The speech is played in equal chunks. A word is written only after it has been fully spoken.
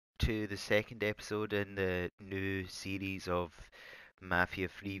to the second episode in the new series of Mafia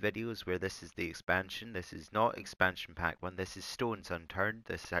free videos where this is the expansion. This is not expansion pack 1, this is Stones Unturned.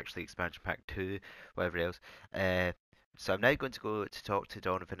 This is actually expansion pack 2, whatever else. So I'm now going to go to talk to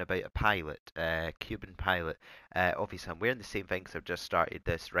Donovan about a pilot, Cuban pilot. Obviously I'm wearing the same thing because I've just started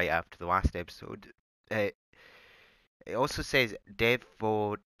this right after the last episode. It also says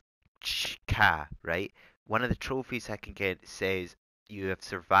Devochka, right? One of the trophies I can get says you have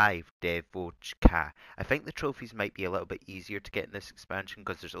survived Devochka. I think the trophies might be a little bit easier to get in this expansion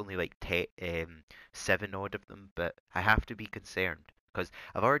because there's only like 7 odd of them, but I have to be concerned because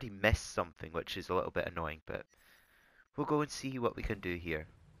I've already missed something which is a little bit annoying, but we'll go and see what we can do here.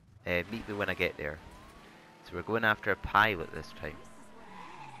 Meet me when I get there. So we're going after a pilot this time.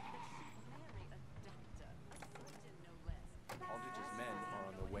 Aldridge's men are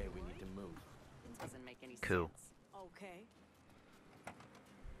on the way. We need to move. Doesn't make any Cool. sense. Okay.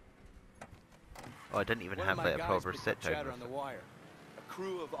 Oh, I didn't even One have of my like a guys proper picked sit up down. chatter on the wire. A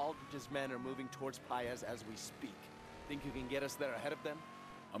crew of Aldridge's men are moving towards Paez as we speak. Think you can get us there ahead of them?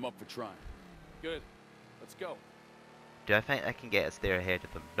 I'm up for trying. Good. Let's go. Do I think I can get us there ahead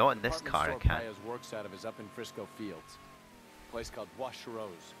of them? Not in this car, I Department can't. store Paez works out of is up in Frisco Fields. A place called Bois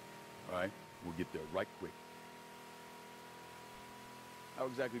Rose. All right, we'll get there right quick. How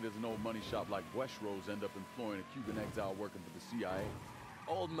exactly does an old money shop like Rose end up employing a Cuban exile working for the CIA?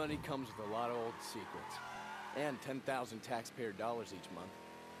 Old money comes with a lot of old secrets. And 10,000 taxpayer dollars each month.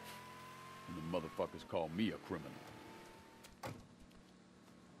 And the motherfuckers call me a criminal.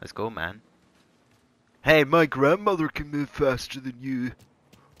 Let's go, man. Hey, my grandmother can move faster than you.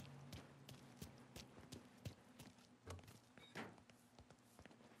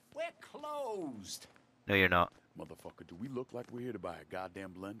 We're closed. No, you're not. Motherfucker, do we look like we're here to buy a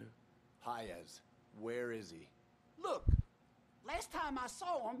goddamn blender? Paez, where is he? Look, last time I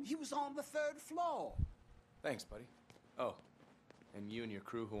saw him, he was on the 3rd floor. Thanks, buddy. Oh, and you and your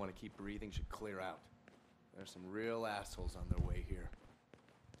crew who want to keep breathing should clear out. There's some real assholes on their way here.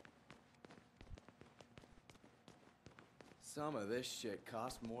 Some of this shit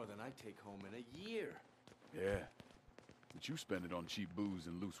costs more than I take home in a year. Yeah, but you spend it on cheap booze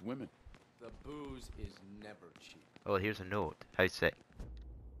and loose women. The booze is never cheap. Oh, here's a note. How's it?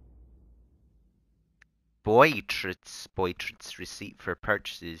 Boytrits receipt for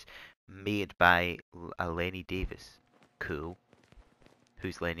purchases made by Lenny Davis. Cool.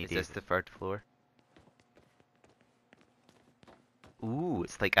 Who's Lenny Davis? Is this the 3rd floor? Ooh,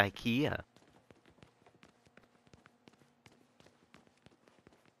 it's like IKEA.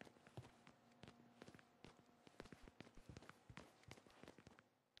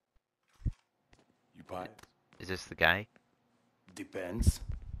 You Paez? Is this the guy? Depends.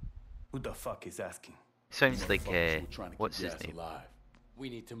 Who the fuck is asking? Sounds like, Motherfuckers who are trying to what's keep his gas name? alive. We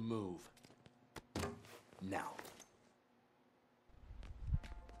need to move. Now.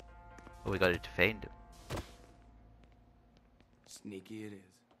 Oh, we gotta defend him. Sneaky it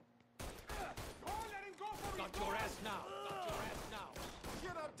is. Got your ass now. Got your ass now.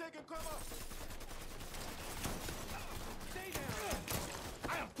 Get up, taking cover. Stay there.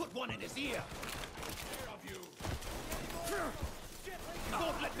 I have put one in his ear. Care of you.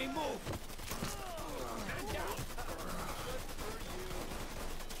 Don't let me move. Stand down.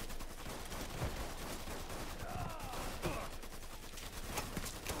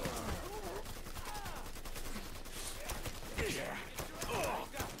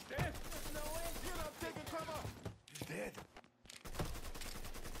 Dead.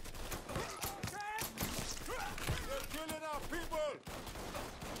 Killing our people.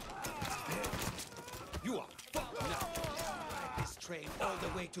 You are fucked now. Ride this train all the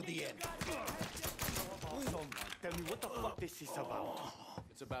way to the end. Someone tell me what the fuck this is about.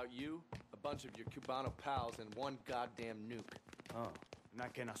 It's about you, a bunch of your Cubano pals, and one goddamn nuke. Oh, and I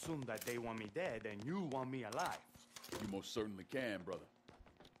can assume that they want me dead and you want me alive. You most certainly can, brother.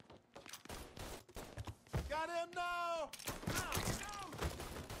 Got him now.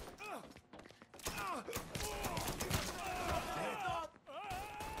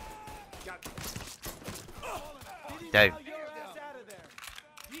 Down. Your ass out of there.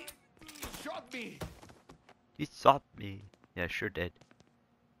 He shot me. You shot me. Yeah, sure did.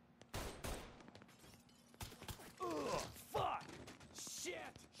 Fuck. Shit.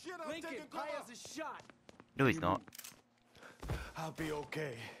 Shit, I'm Lincoln, taking cover. Paez is shot. No, he's not. I'll be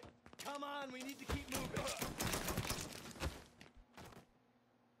okay. Come on, we need to keep moving.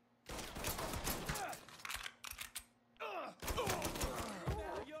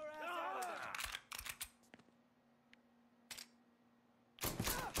 Your ass out of there.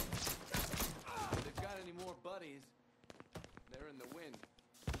 If they've got any more buddies, they're in the wind.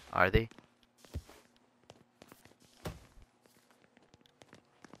 Are they?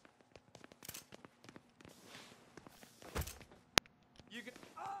 You can.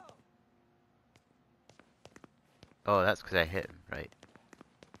 Oh, that's because I hit him, right?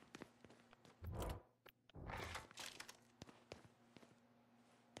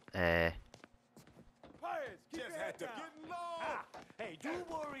 Pirates, keep Just your had head to down. get low. Ah, Hey, don't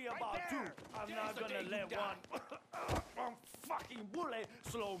worry about there. two. I'm Today's not the gonna day you let die. one fucking bullet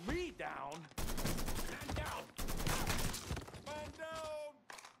slow me down. Man down. Man down.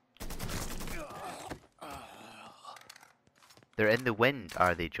 They're in the wind,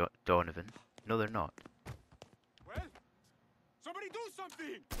 are they, Donovan? No, they're not. Well, somebody do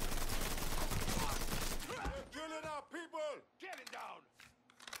something. They're killing our people. Get it down.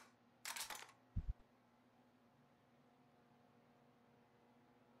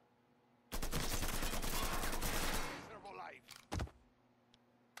 Miserable life.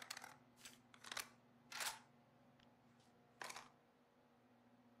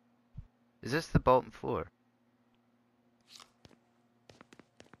 Is this the bottom floor?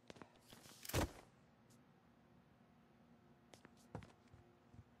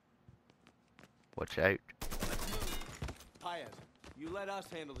 Watch out. Paez, you let us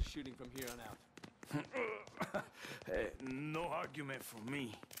handle the shooting from here on out. Hey, no argument for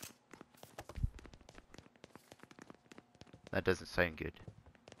me. That doesn't sound good.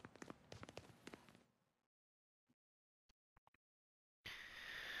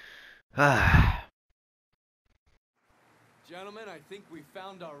 Ah, Gentlemen, I think we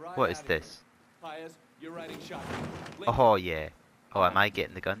found our ride what is out of here. this? Paez, you're riding shotgun. Lincoln, Oh yeah. Oh, am I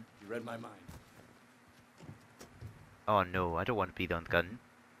getting the gun? you read my mind. Oh no, I don't want to be on the gun.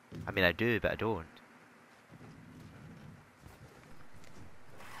 I mean, I do, but I don't.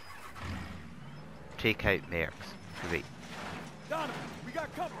 Take out mercs. Great. Donovan, we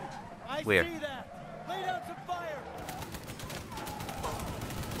got company. I Where? see that. Lay down some fire.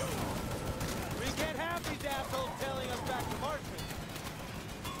 We can't have these assholes telling us back to Marksman.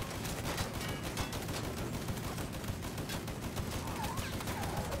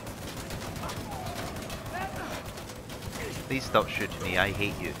 Please stop shooting me, I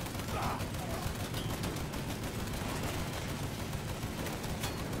hate you.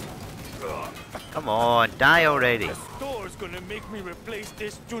 Come on, die already. The store's gonna make me replace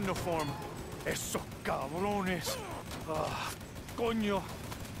this uniform. Esos cabrones. Coño.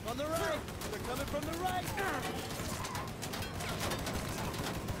 On the right. They're coming from the right.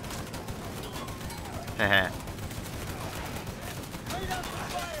 Lay down some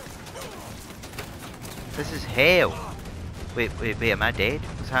fire. This is hell. Wait, am I dead?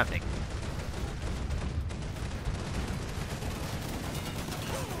 What's happening?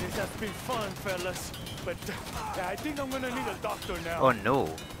 This has been fun, fellas. But I think I'm gonna need a doctor now. Oh no,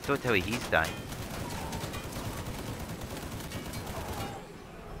 don't tell me he's dying.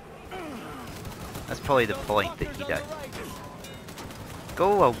 That's probably the point that he died.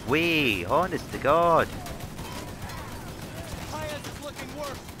 Go away, honest to God. Paez is looking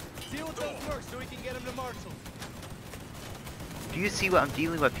worse. Deal with those mercs so we can get him to Marshall. Do you see what I'm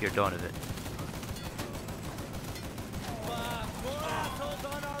dealing with here, Donovan? More assholes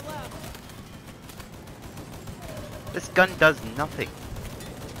on our left. This gun does nothing.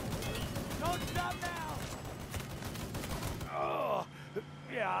 Don't stop now.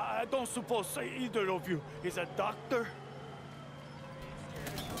 Yeah, I don't suppose either of you is a doctor.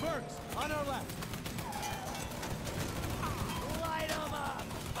 Mercs on our left. Light 'em up.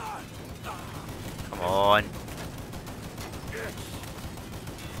 Come on.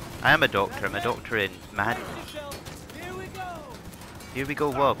 I am a doctor. I'm a doctor in Madden. Brace yourself. Here we go. Here we go.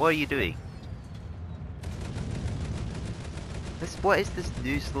 What are you doing? What is this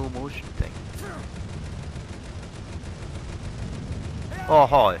new slow motion thing? Oh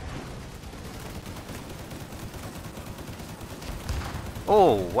hi.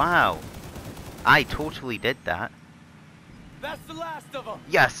 Oh wow. I totally did that. That's the last of them.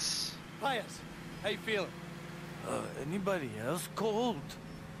 Yes. Paez, how you feeling? Anybody else cold?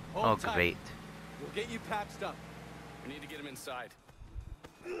 Hold Oh tight. great. We'll get you patched up. We need to get him inside.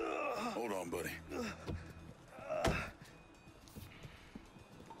 Hold on, buddy.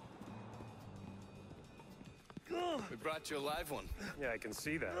 We brought you a live one. Yeah, I can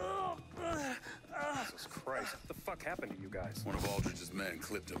see that. Jesus Christ. What the fuck happened to you guys? One of Aldridge's men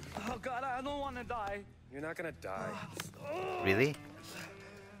clipped him. Oh God, I don't want to die. You're not gonna die. Really?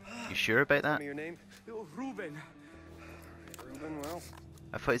 You sure about Tell that? me your name? Ruben. Ruben, well,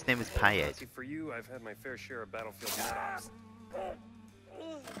 I thought his name was Paez. lucky for you, I've had my fair share of battlefield night-ops.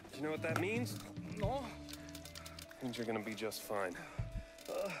 Do you know what that means? No. Means you're gonna be just fine.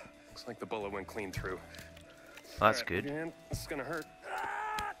 Like the bullet went clean through. That's Alright, good. move your hand. This is gonna hurt.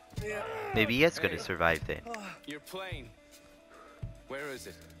 Maybe he is going to survive then. Your plane. Where is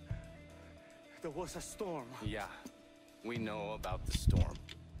it? There was a storm. Yeah, we know about the storm.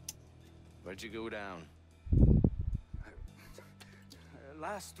 Where'd you go down?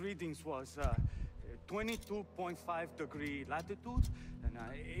 Last readings was 22.5 degree latitude and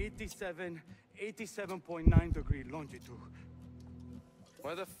 87.9 degree longitude.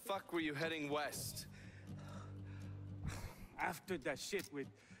 Why the fuck were you heading west? After that shit with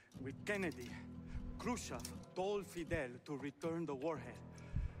Kennedy, Khrushchev told Fidel to return the warhead.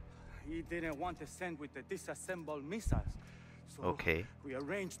 He didn't want to send with the disassembled missiles, so Okay. we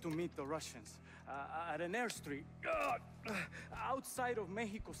arranged to meet the Russians at an airstrip outside of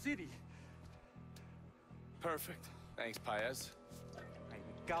Mexico City. Perfect. Thanks, Paez. Me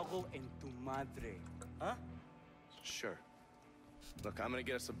cago en tu madre. Huh? Sure. Look, I'm gonna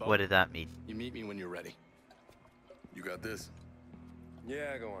get us a boat. What did that mean? You meet me when you're ready. You got this?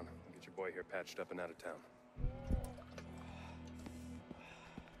 Yeah, go on. I'll get your boy here patched up and out of town.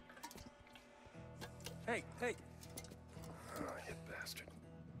 Hey, hey. Oh, you bastard.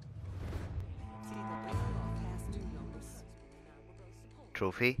 It's either that or past due notice.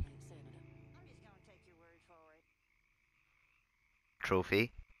 Trophy?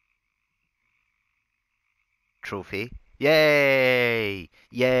 Trophy? Trophy? Yay!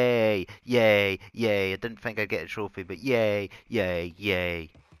 Yay! Yay! Yay! I didn't think I'd get a trophy, but yay! Yay! Yay!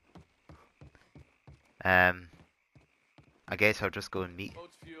 I guess I'll just go and meet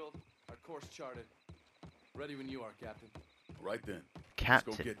Boat's fueled. Our course charted. Ready when you are, Captain. Right then. Let's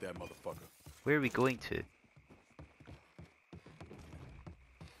Captain. go get that motherfucker. Where are we going to?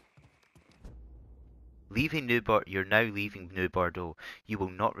 You're now leaving New Bordeaux. You will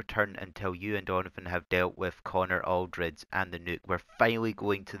not return until you and Donovan have dealt with Connor Aldridge and the nuke. We're finally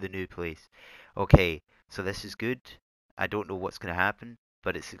going to the new place. Okay, so this is good. I don't know what's going to happen,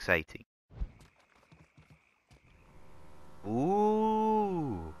 but it's exciting.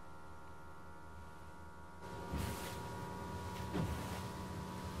 Ooh.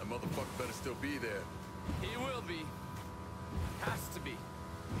 That motherfucker better still be there. He will be. Has to be.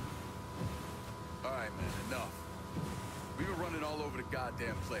 Alright, man, enough. We were running all over the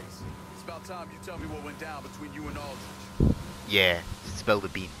goddamn place. It's about time you tell me what went down between you and Aldridge. Yeah, spill the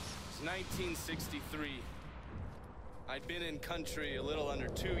beans. It's 1963. I'd been in country a little under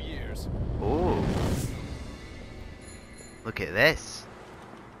 2 years. Oh. Look at this.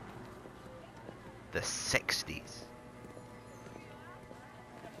 The 60s.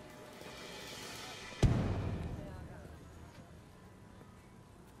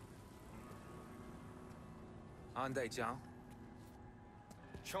 Ande John.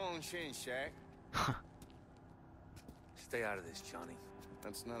 Chong Shin Shak. Stay out of this, Johnny.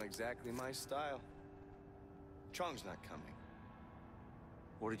 That's not exactly my style. Chong's not coming.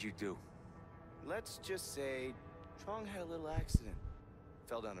 What did you do? Let's just say Chong had a little accident.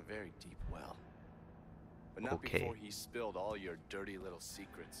 Fell down a very deep well. But not Okay. before he spilled all your dirty little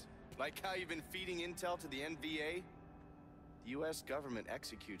secrets. Like how you've been feeding intel to the NVA? The U.S. government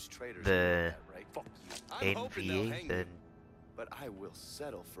executes traitors. You know The that, right? Fuck you. I'm hoping they'll NVA, hang the me, but I will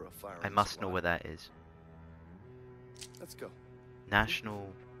settle for a firing I must know squad. what that is. Let's go. National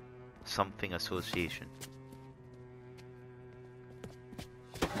something association.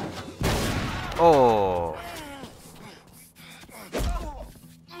 Oh.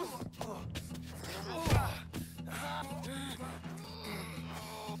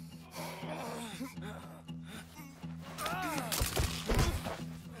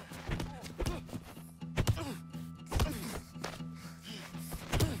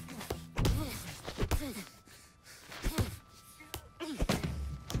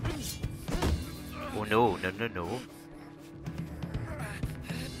 Oh no, no, no, no.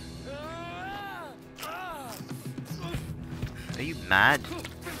 Are you mad?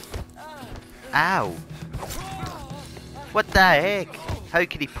 Ow! What the heck? How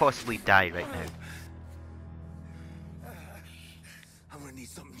could he possibly die right now? I'm gonna need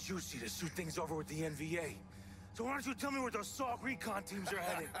something juicy to shoot things over with the NVA. So why don't you tell me where those SAW recon teams are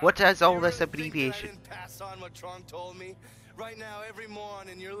heading? What is all You this really think that I abbreviation? didn't pass on what Tron told me? Right now, every moron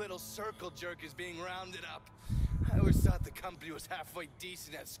in your little circle jerk is being rounded up. I always thought the company was halfway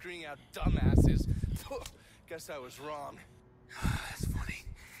decent at screening out dumbasses. Guess I was wrong. That's funny.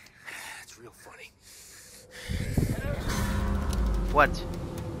 That's real funny. What?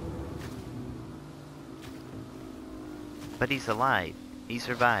 But he's alive. He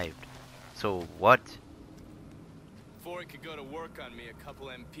survived. So what? Before I could go to work on me, a couple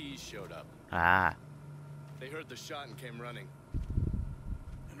MPs showed up. Ah. They heard the shot and came running.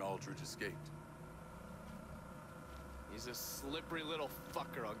 And Aldridge escaped. He's a slippery little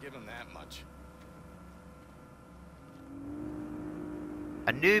fucker, I'll give him that much.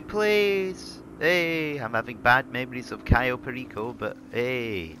 A new place! Hey, I'm having bad memories of Cayo Perico, but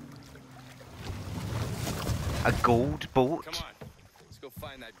hey. A gold boat? Come on, let's go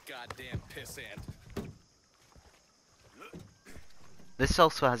find that goddamn pissant. This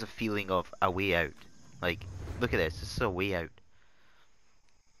also has a feeling of a way out. Like, look at this, this is a way out.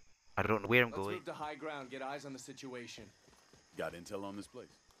 I don't know where I'm Let's going. move to high ground, get eyes on the situation. Got intel on this place?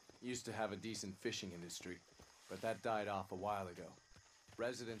 Used to have a decent fishing industry, but that died off a while ago.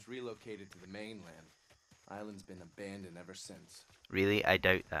 Residents relocated to the mainland. Island's been abandoned ever since. Really? I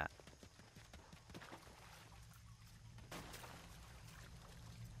doubt that.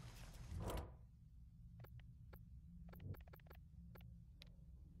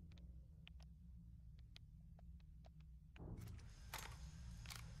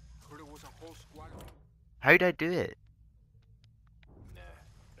 Heard it was a whole squad of... How'd I do it? Nah,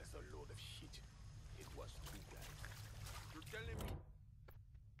 that's a load of shit. It was two guys. You're telling me...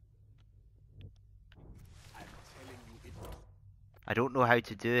 I'm telling you it was I don't know how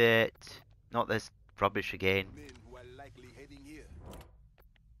to do it. Not this rubbish again. men who are likely heading here.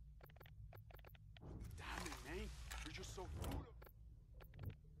 Damn it, man. You're just so full of...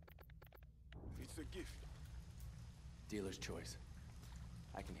 It's a gift. Dealer's choice.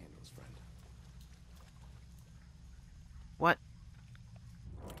 I can handle his friend. What?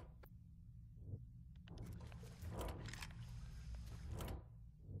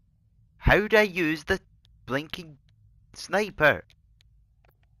 How'd I use the blinking sniper?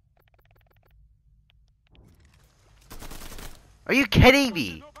 Are you kidding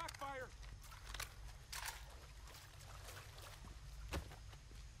me? No backfire.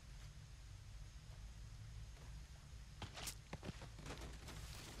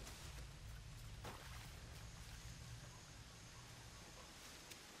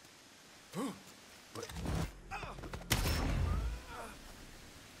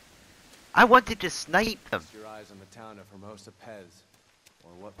 I wanted to snipe them. Keep your eyes on the town of Hermosa Pez,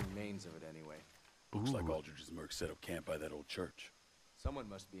 or what remains of it anyway. Looks like Aldridge's merc set up camp by that old church. Someone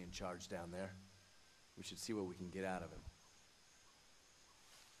must be in charge down there. We should see what we can get out of him.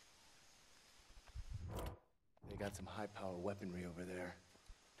 They got some high-power weaponry over there.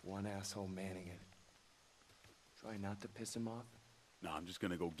 One asshole manning it. Try not to piss him off. Nah, I'm just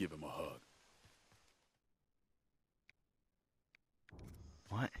gonna go give him a hug.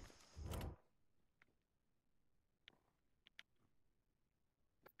 What?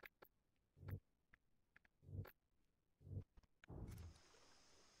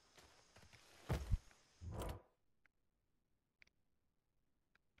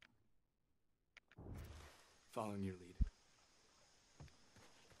 Following your lead.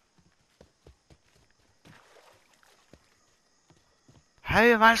 How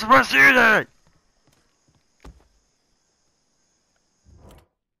am I supposed to do that?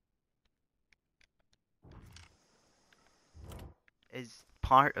 Is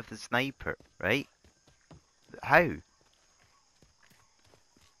part of the sniper, right? How?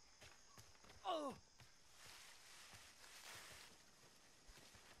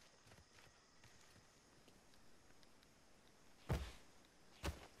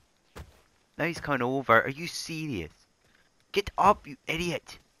 Now he's coming over. Are you serious? Get up, you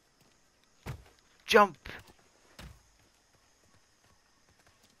idiot! Jump!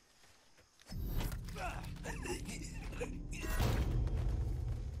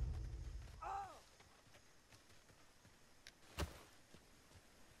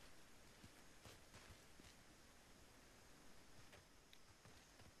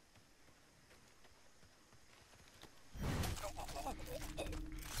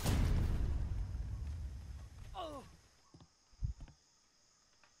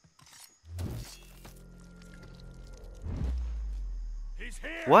 He's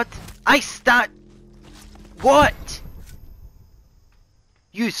here. What? What?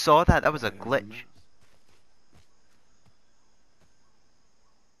 You saw that? That was a glitch.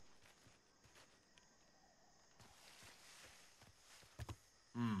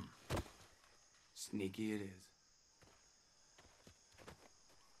 Sneaky it is.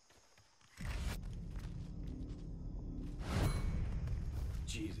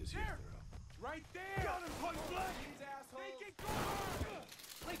 Jesus, you're thorough. Right there. Got him, point blank. These assholes. They can go.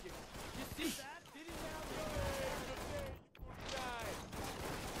 Lincoln, you see that? Did he now?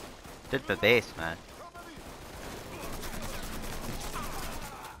 Did my best, man.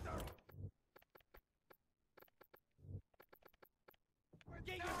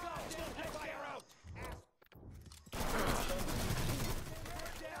 Get your goddamn fire out.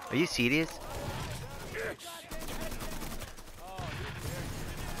 Are you serious?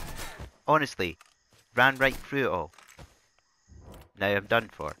 Honestly, ran right through it all. Now I'm done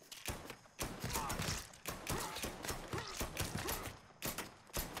for.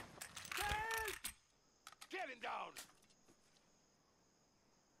 Get him down.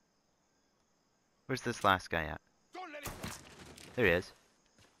 Where's this last guy at? Don't let him. There he is.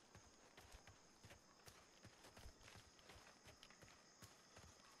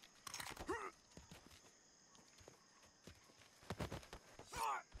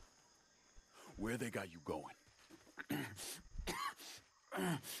 Where they got you going?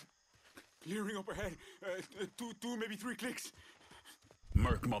 Clearing up ahead. Two, maybe 3 clicks.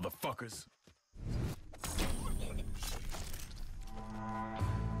 Merc motherfuckers.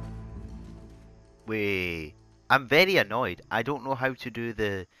 Wait. I'm very annoyed. I don't know how to do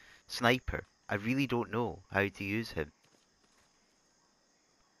the sniper. I really don't know how to use him.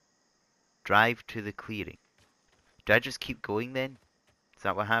 Drive to the clearing. Do I just keep going then? Is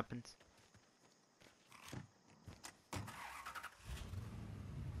that what happens?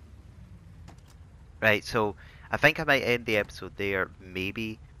 Right, so I think I might end the episode there,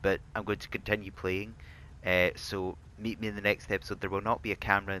 maybe, but I'm going to continue playing. So meet me in the next episode. There will not be a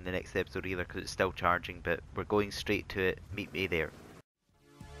camera in the next episode either because it's still charging, but we're going straight to it. Meet me there.